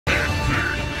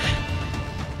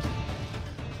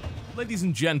Ladies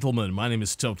and gentlemen, my name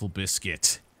is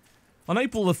TotalBiscuit. On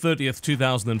April the 30th,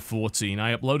 2014,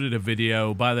 I uploaded a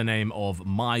video by the name of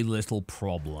My Little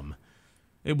Problem.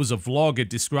 It was a vlog. It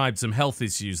described some health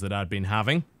issues that I'd been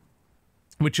having,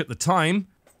 which at the time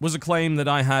was a claim that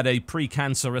I had a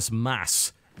precancerous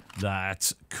mass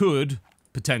that could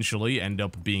potentially end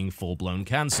up being full-blown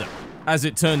cancer. As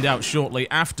it turned out shortly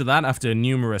after that, after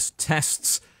numerous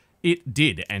tests, it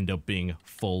did end up being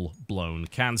full-blown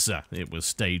cancer. It was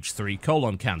stage 3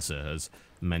 colon cancer, as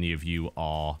many of you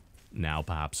are now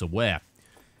perhaps aware.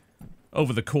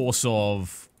 Over the course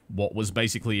of what was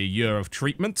basically a year of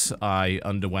treatment, I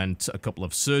underwent a couple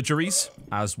of surgeries,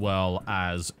 as well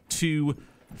as 2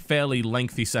 fairly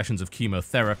lengthy sessions of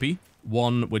chemotherapy.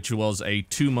 One which was a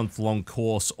 2-month-long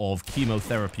course of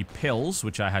chemotherapy pills,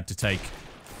 which I had to take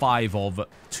 5 of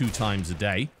 2 times a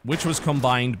day, which was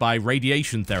combined by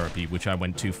radiation therapy, which I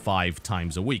went to 5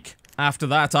 times a week. After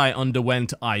that, I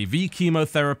underwent IV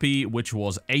chemotherapy, which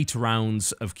was 8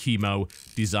 rounds of chemo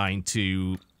designed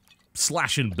to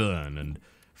slash and burn and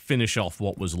finish off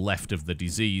what was left of the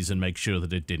disease and make sure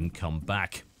that it didn't come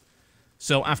back.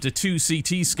 So after 2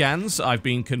 CT scans, I've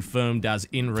been confirmed as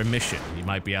in remission. You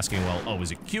might be asking, well, oh,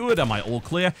 is it cured? Am I all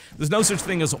clear? There's no such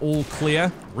thing as all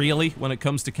clear, really, when it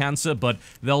comes to cancer, but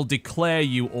they'll declare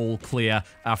you all clear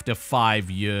after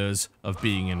 5 years of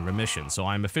being in remission. So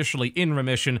I'm officially in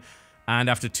remission, and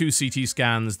after 2 CT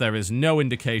scans, there is no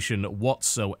indication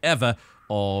whatsoever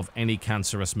of any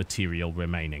cancerous material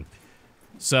remaining.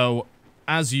 So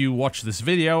as you watch this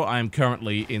video, I am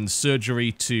currently in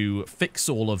surgery to fix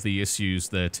all of the issues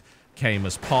that came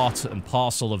as part and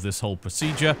parcel of this whole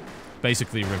procedure,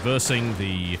 basically reversing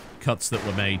the cuts that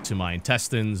were made to my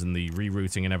intestines and the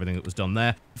rerouting and everything that was done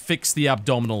there. Fix the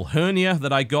abdominal hernia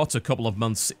that I got a couple of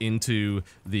months into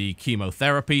the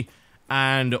chemotherapy,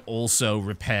 and also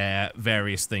repair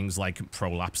various things like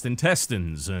prolapsed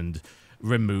intestines and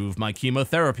remove my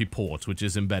chemotherapy port, which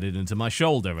is embedded into my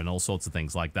shoulder, and all sorts of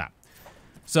things like that.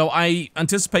 So I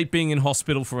anticipate being in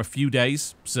hospital for a few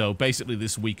days, so basically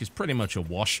this week is pretty much a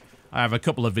wash. I have a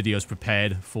couple of videos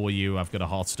prepared for you. I've got a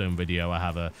Hearthstone video, I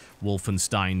have a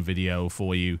Wolfenstein video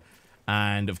for you,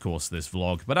 and of course this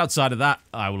vlog. But outside of that,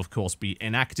 I will of course be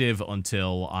inactive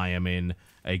until I am in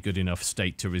a good enough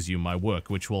state to resume my work,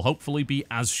 which will hopefully be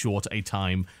as short a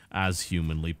time as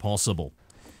humanly possible.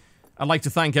 I'd like to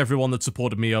thank everyone that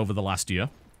supported me over the last year.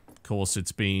 Of course,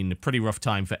 it's been a pretty rough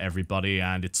time for everybody,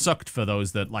 and it sucked for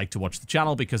those that like to watch the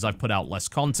channel because I've put out less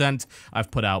content, I've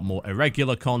put out more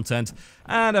irregular content,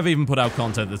 and I've even put out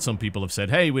content that some people have said,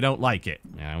 hey, we don't like it.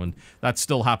 You know, and that's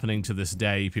still happening to this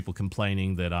day, people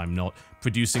complaining that I'm not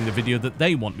producing the video that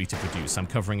they want me to produce. I'm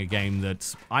covering a game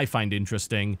that I find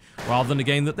interesting, rather than a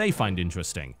game that they find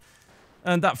interesting.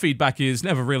 And that feedback is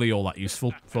never really all that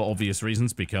useful, for obvious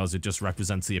reasons, because it just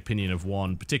represents the opinion of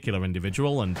one particular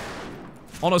individual, and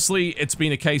honestly, it's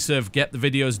been a case of get the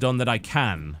videos done that I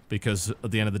can, because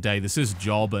at the end of the day, this is a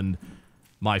job, and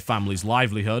my family's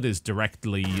livelihood is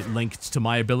directly linked to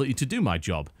my ability to do my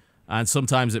job. And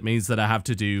sometimes it means that I have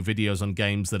to do videos on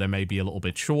games that are maybe a little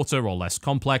bit shorter or less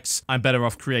complex. I'm better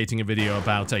off creating a video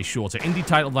about a shorter indie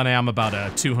title than I am about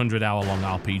a 200-hour-long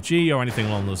RPG or anything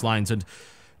along those lines. And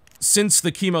since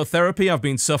the chemotherapy, I've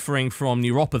been suffering from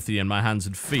neuropathy in my hands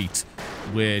and feet,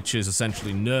 which is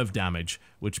essentially nerve damage,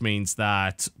 which means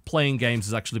that playing games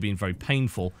has actually been very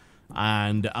painful,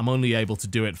 and I'm only able to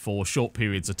do it for short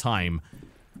periods of time.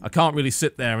 I can't really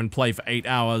sit there and play for 8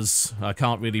 hours. I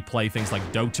can't really play things like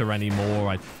Dota anymore.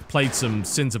 I played some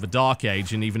Sins of a Dark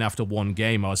Age, and even after 1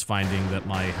 game, I was finding that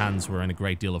my hands were in a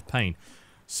great deal of pain.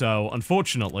 So,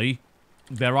 unfortunately,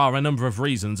 there are a number of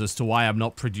reasons as to why I'm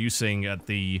not producing at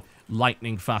the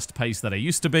lightning-fast pace that I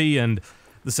used to be, and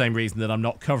the same reason that I'm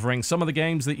not covering some of the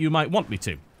games that you might want me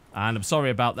to. And I'm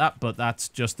sorry about that, but that's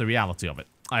just the reality of it.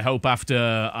 I hope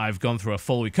after I've gone through a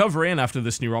full recovery and after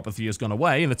this neuropathy has gone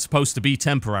away, and it's supposed to be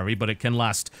temporary, but it can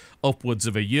last upwards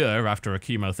of a year after a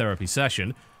chemotherapy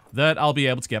session, that I'll be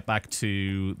able to get back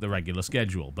to the regular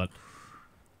schedule. But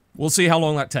we'll see how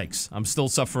long that takes. I'm still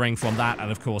suffering from that, and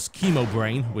of course chemo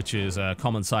brain, which is a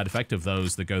common side effect of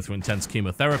those that go through intense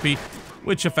chemotherapy,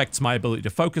 which affects my ability to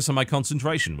focus and my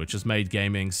concentration, which has made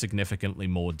gaming significantly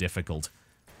more difficult.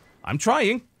 I'm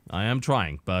trying. I am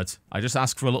trying, but I just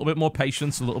ask for a little bit more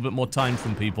patience, a little bit more time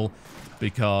from people,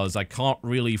 because I can't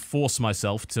really force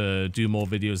myself to do more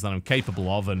videos than I'm capable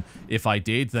of, and if I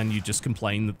did, then you just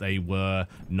complain that they were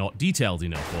not detailed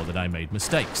enough, or that I made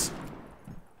mistakes.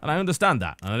 And I understand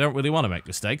that, and I don't really want to make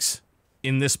mistakes.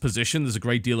 in this position, there's a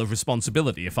great deal of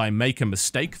responsibility. If I make a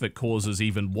mistake that causes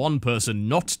even one person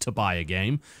not to buy a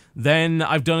game, then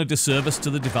I've done a disservice to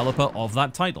the developer of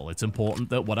that title. It's important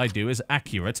that what I do is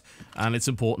accurate, and it's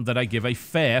important that I give a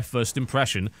fair first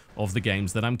impression of the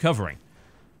games that I'm covering.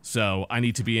 So I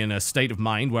need to be in a state of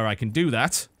mind where I can do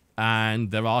that, and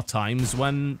there are times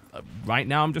when, right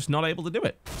now, I'm just not able to do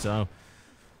it. So,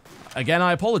 again,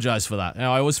 I apologize for that.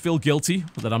 I always feel guilty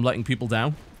that I'm letting people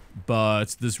down,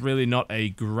 but there's really not a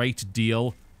great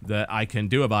deal that I can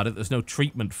do about it. There's no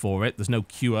treatment for it. There's no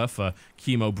cure for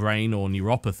chemo brain or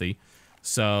neuropathy.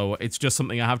 So it's just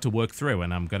something I have to work through,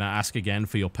 and I'm going to ask again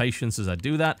for your patience as I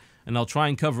do that, and I'll try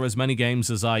and cover as many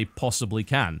games as I possibly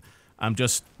can. I'm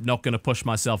just not going to push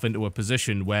myself into a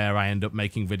position where I end up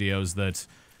making videos that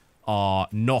are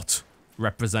not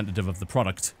representative of the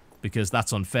product, because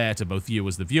that's unfair to both you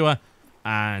as the viewer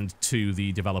and to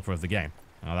the developer of the game.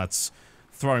 Now, that's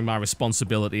throwing my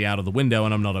responsibility out of the window,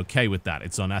 and I'm not okay with that.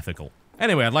 It's unethical.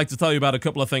 Anyway, I'd like to tell you about a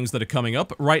couple of things that are coming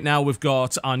up. Right now, we've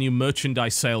got our new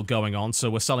merchandise sale going on,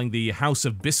 so we're selling the House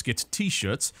of Biscuit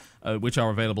t-shirts, which are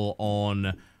available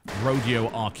on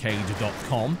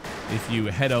RodeoArcade.com. If you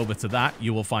head over to that,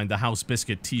 you will find the House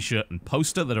Biscuit t-shirt and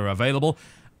poster that are available,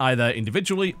 either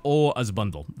individually or as a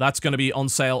bundle. That's going to be on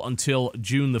sale until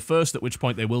June the 1st, at which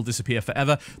point they will disappear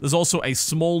forever. There's also a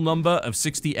small number of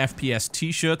 60 FPS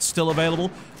t-shirts still available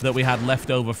that we had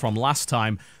left over from last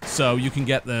time, so you can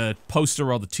get the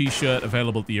poster or the t-shirt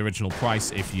available at the original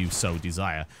price if you so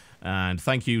desire. And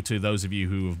thank you to those of you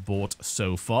who have bought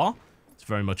so far. It's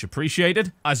very much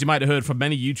appreciated. As you might have heard from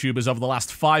many YouTubers over the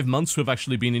last 5 months, we've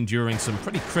actually been enduring some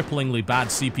pretty cripplingly bad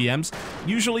CPMs.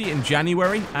 Usually in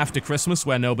January, after Christmas,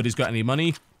 where nobody's got any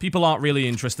money, people aren't really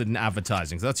interested in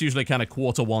advertising. So that's usually kind of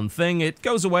Q1 thing. It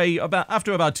goes away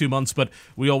after about 2 months, but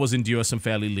we always endure some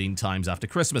fairly lean times after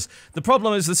Christmas. The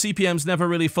problem is the CPMs never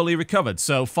really fully recovered.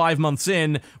 So 5 months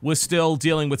in, we're still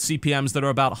dealing with CPMs that are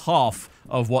about half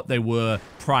of what they were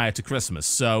prior to Christmas.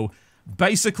 So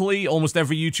basically, almost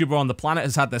every YouTuber on the planet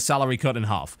has had their salary cut in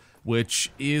half,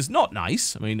 which is not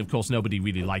nice. I mean, of course, nobody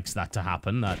really likes that to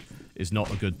happen. That is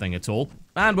not a good thing at all.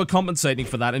 And we're compensating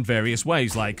for that in various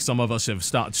ways, like some of us have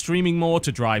started streaming more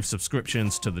to drive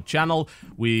subscriptions to the channel,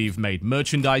 we've made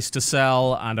merchandise to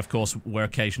sell, and of course, we're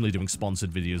occasionally doing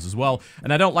sponsored videos as well.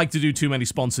 And I don't like to do too many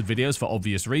sponsored videos for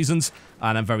obvious reasons,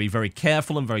 and I'm very, very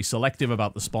careful and very selective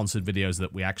about the sponsored videos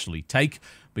that we actually take,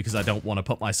 because I don't want to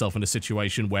put myself in a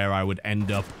situation where I would end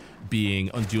up being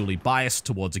unduly biased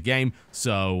towards a game.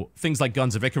 So things like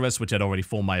Guns of Icarus, which I'd already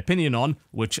formed my opinion on,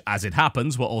 which, as it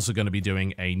happens, we're also going to be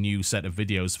doing a new set of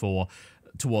videos for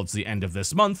towards the end of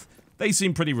this month, they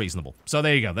seem pretty reasonable. So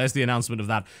there you go, there's the announcement of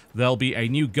that. There'll be a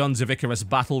new Guns of Icarus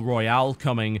Battle Royale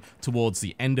coming towards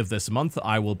the end of this month.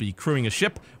 I will be crewing a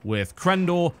ship with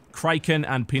Krendor, Kraken,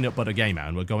 and Peanut Butter Gamer,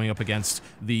 and we're going up against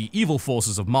the evil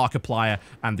forces of Markiplier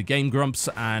and the Game Grumps,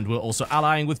 and we're also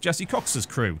allying with Jesse Cox's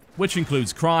crew, which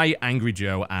includes Cry, Angry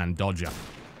Joe, and Dodger.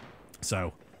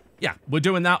 So yeah, we're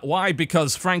doing that. Why?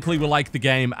 Because, frankly, we like the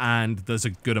game, and there's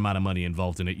a good amount of money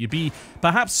involved in it. You'd be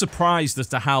perhaps surprised as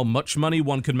to how much money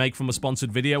one can make from a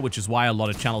sponsored video, which is why a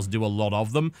lot of channels do a lot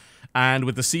of them. And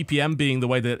with the CPM being the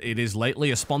way that it is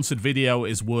lately, a sponsored video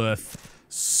is worth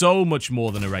so much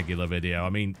more than a regular video. I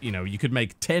mean, you know, you could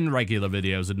make 10 regular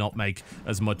videos and not make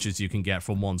as much as you can get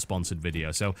from one sponsored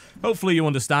video. So hopefully you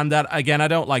understand that. Again, I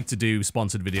don't like to do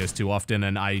sponsored videos too often,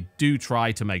 and I do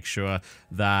try to make sure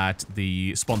that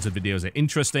the sponsored videos are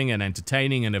interesting and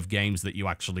entertaining and of games that you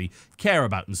actually care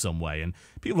about in some way. And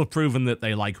people have proven that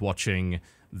they like watching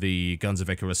the Guns of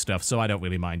Icarus stuff, so I don't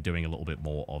really mind doing a little bit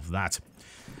more of that.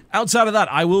 Outside of that,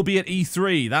 I will be at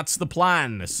E3. That's the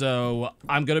plan. So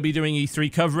I'm going to be doing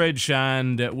E3 coverage,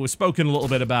 and we've spoken a little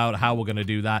bit about how we're going to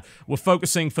do that. We're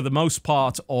focusing, for the most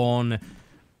part, on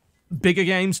bigger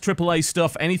games, AAA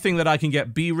stuff, anything that I can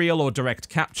get B-reel or direct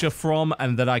capture from,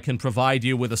 and that I can provide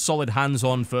you with a solid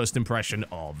hands-on first impression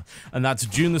of. And that's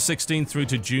June the 16th through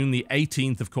to June the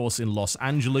 18th, of course, in Los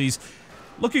Angeles.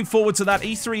 Looking forward to that.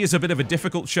 E3 is a bit of a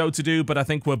difficult show to do, but I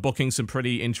think we're booking some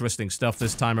pretty interesting stuff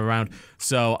this time around,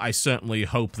 so I certainly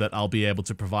hope that I'll be able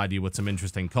to provide you with some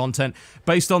interesting content.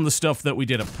 Based on the stuff that we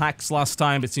did at PAX last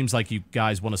time, it seems like you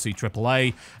guys want to see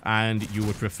AAA, and you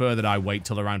would prefer that I wait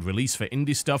till around release for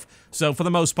indie stuff, so for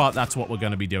the most part, that's what we're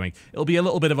going to be doing. It'll be a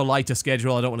little bit of a lighter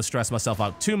schedule. I don't want to stress myself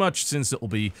out too much, since it will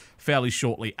be fairly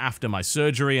shortly after my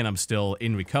surgery, and I'm still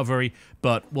in recovery,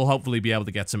 but we'll hopefully be able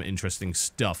to get some interesting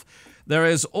stuff. There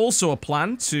is also a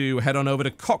plan to head on over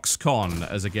to CoxCon,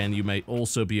 as again, you may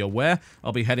also be aware.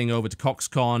 I'll be heading over to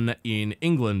CoxCon in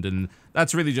England, and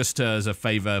that's really just as a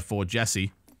favor for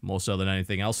Jesse, more so than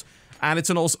anything else. And it's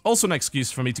also an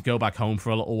excuse for me to go back home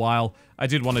for a little while. I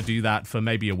did want to do that for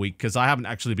maybe a week, because I haven't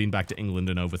actually been back to England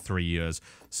in over 3 years.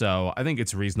 So I think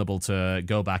it's reasonable to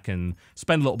go back and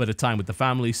spend a little bit of time with the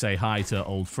family, say hi to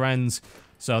old friends.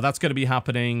 So that's going to be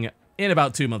happening in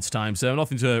about 2 months' time, so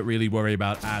nothing to really worry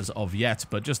about as of yet,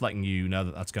 but just letting you know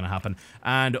that that's going to happen.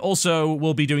 And also,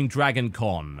 we'll be doing Dragon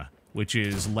Con, which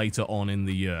is later on in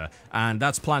the year. And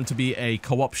that's planned to be a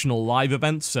co-optional live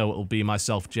event, so it'll be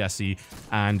myself, Jesse,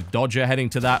 and Dodger heading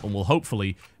to that, and we'll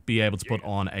hopefully be able to put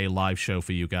on a live show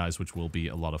for you guys, which will be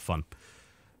a lot of fun.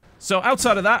 So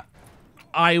outside of that,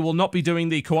 I will not be doing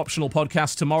the co-optional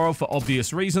podcast tomorrow for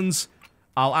obvious reasons.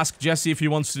 I'll ask Jesse if he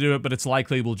wants to do it, but it's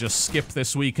likely we'll just skip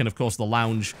this week, and of course the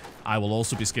lounge I will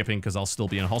also be skipping because I'll still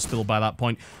be in hospital by that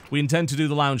point. We intend to do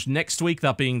the lounge next week,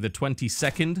 that being the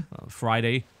 22nd,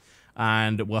 Friday.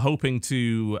 And we're hoping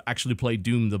to actually play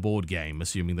Doom the board game,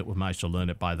 assuming that we've managed to learn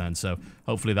it by then, so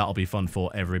hopefully that'll be fun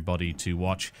for everybody to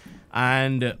watch.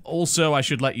 And also, I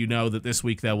should let you know that this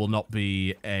week there will not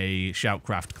be a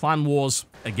Shoutcraft Clan Wars,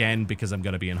 again, because I'm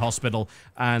going to be in hospital,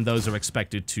 and those are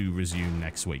expected to resume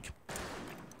next week.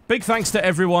 Big thanks to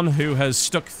everyone who has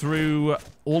stuck through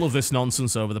all of this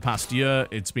nonsense over the past year.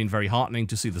 It's been very heartening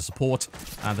to see the support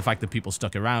and the fact that people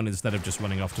stuck around instead of just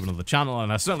running off to another channel,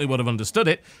 and I certainly would have understood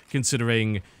it,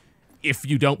 considering if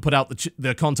you don't put out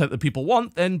the content that people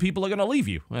want, then people are going to leave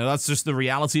you. Well, that's just the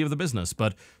reality of the business,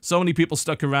 but so many people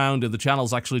stuck around, and the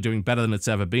channel's actually doing better than it's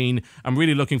ever been. I'm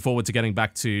really looking forward to getting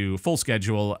back to full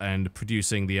schedule and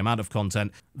producing the amount of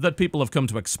content that people have come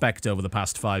to expect over the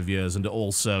past 5 years, and to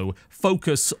also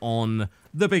focus on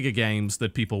the bigger games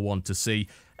that people want to see.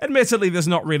 Admittedly, there's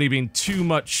not really been too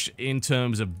much in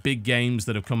terms of big games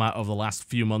that have come out over the last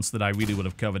few months that I really would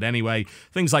have covered anyway.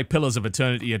 Things like Pillars of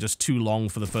Eternity are just too long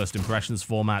for the first impressions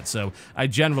format, so I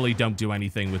generally don't do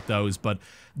anything with those, but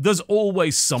there's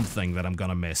always something that I'm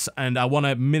gonna miss, and I want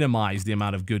to minimize the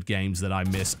amount of good games that I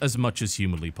miss as much as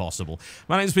humanly possible.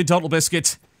 My name's been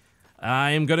TotalBiscuit.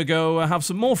 I am gonna go have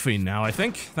some morphine now, I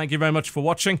think. Thank you very much for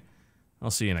watching. I'll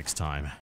see you next time.